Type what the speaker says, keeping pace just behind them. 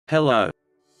Hello.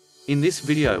 In this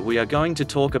video we are going to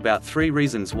talk about 3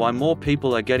 reasons why more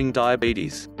people are getting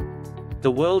diabetes. The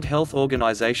World Health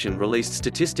Organization released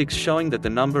statistics showing that the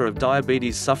number of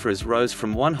diabetes sufferers rose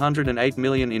from 108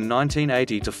 million in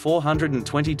 1980 to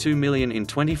 422 million in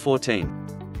 2014.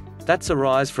 That's a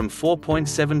rise from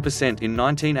 4.7% in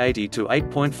 1980 to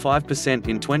 8.5%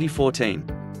 in 2014.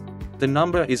 The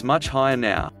number is much higher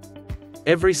now.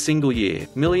 Every single year,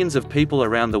 millions of people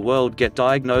around the world get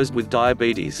diagnosed with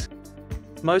diabetes.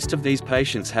 Most of these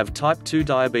patients have type 2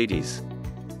 diabetes.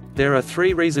 There are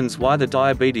 3 reasons why the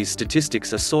diabetes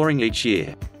statistics are soaring each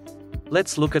year.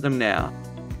 Let's look at them now.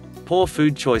 Poor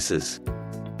food choices.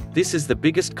 This is the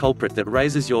biggest culprit that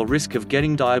raises your risk of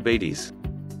getting diabetes.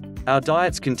 Our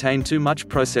diets contain too much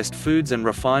processed foods and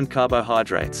refined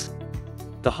carbohydrates.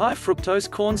 The high fructose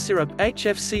corn syrup,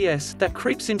 HFCS, that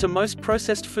creeps into most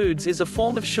processed foods is a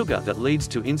form of sugar that leads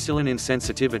to insulin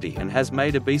insensitivity and has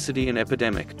made obesity an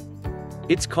epidemic.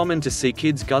 It's common to see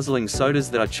kids guzzling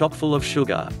sodas that are chock full of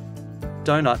sugar.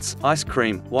 Donuts, ice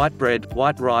cream, white bread,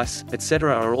 white rice,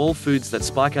 etc. are all foods that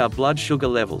spike our blood sugar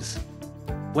levels.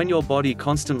 When your body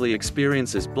constantly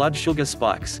experiences blood sugar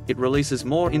spikes, it releases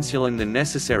more insulin than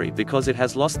necessary because it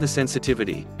has lost the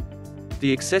sensitivity.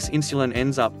 The excess insulin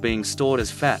ends up being stored as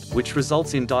fat, which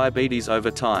results in diabetes over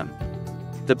time.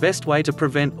 The best way to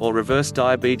prevent or reverse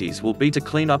diabetes will be to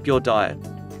clean up your diet.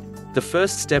 The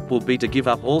first step will be to give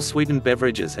up all sweetened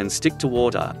beverages and stick to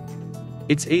water.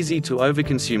 It's easy to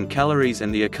overconsume calories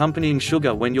and the accompanying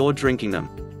sugar when you're drinking them.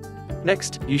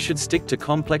 Next, you should stick to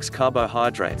complex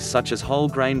carbohydrates such as whole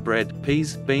grain bread,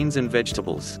 peas, beans and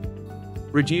vegetables.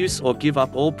 Reduce or give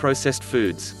up all processed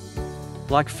foods.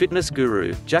 Like fitness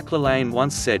guru, Jack LaLanne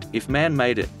once said, "If man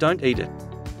made it, don't eat it."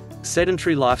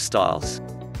 Sedentary lifestyles.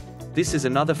 This is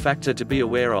another factor to be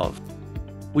aware of.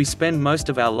 We spend most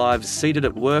of our lives seated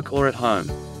at work or at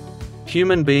home.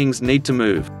 Human beings need to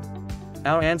move.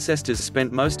 Our ancestors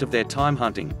spent most of their time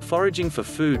hunting, foraging for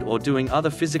food or doing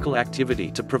other physical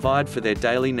activity to provide for their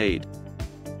daily need.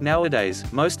 Nowadays,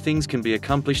 most things can be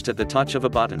accomplished at the touch of a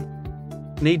button.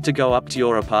 Need to go up to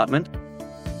your apartment?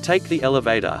 Take the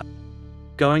elevator.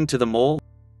 Going to the mall?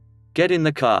 Get in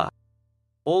the car.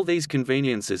 All these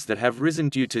conveniences that have risen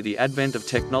due to the advent of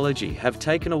technology have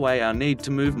taken away our need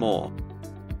to move more.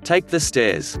 Take the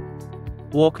stairs.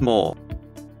 Walk more.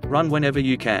 Run whenever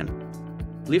you can.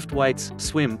 Lift weights,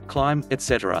 swim, climb,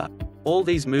 etc. All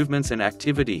these movements and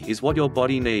activity is what your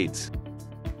body needs.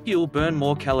 You'll burn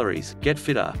more calories, get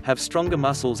fitter, have stronger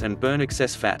muscles and burn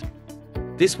excess fat.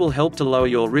 This will help to lower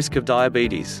your risk of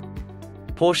diabetes.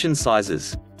 Portion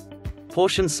sizes.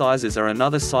 Portion sizes are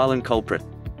another silent culprit.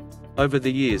 Over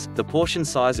the years, the portion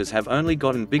sizes have only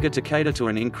gotten bigger to cater to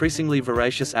an increasingly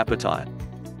voracious appetite.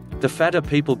 The fatter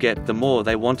people get, the more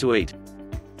they want to eat.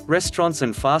 Restaurants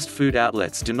and fast food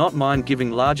outlets do not mind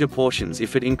giving larger portions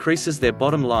if it increases their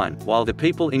bottom line, while the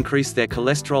people increase their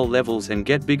cholesterol levels and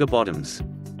get bigger bottoms.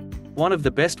 One of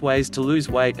the best ways to lose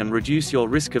weight and reduce your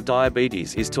risk of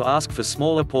diabetes is to ask for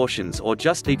smaller portions or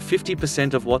just eat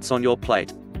 50% of what's on your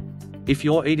plate. If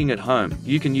you're eating at home,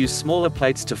 you can use smaller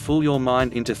plates to fool your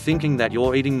mind into thinking that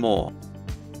you're eating more.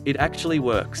 It actually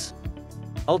works.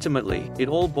 Ultimately, it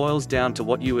all boils down to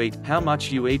what you eat, how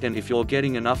much you eat and if you're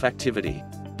getting enough activity.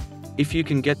 If you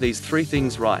can get these 3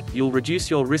 things right, you'll reduce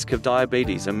your risk of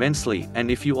diabetes immensely, and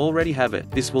if you already have it,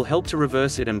 this will help to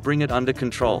reverse it and bring it under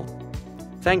control.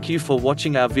 Thank you for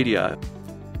watching our video.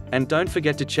 And don't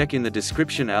forget to check in the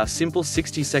description our simple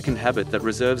 60-second habit that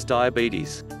reserves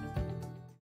diabetes.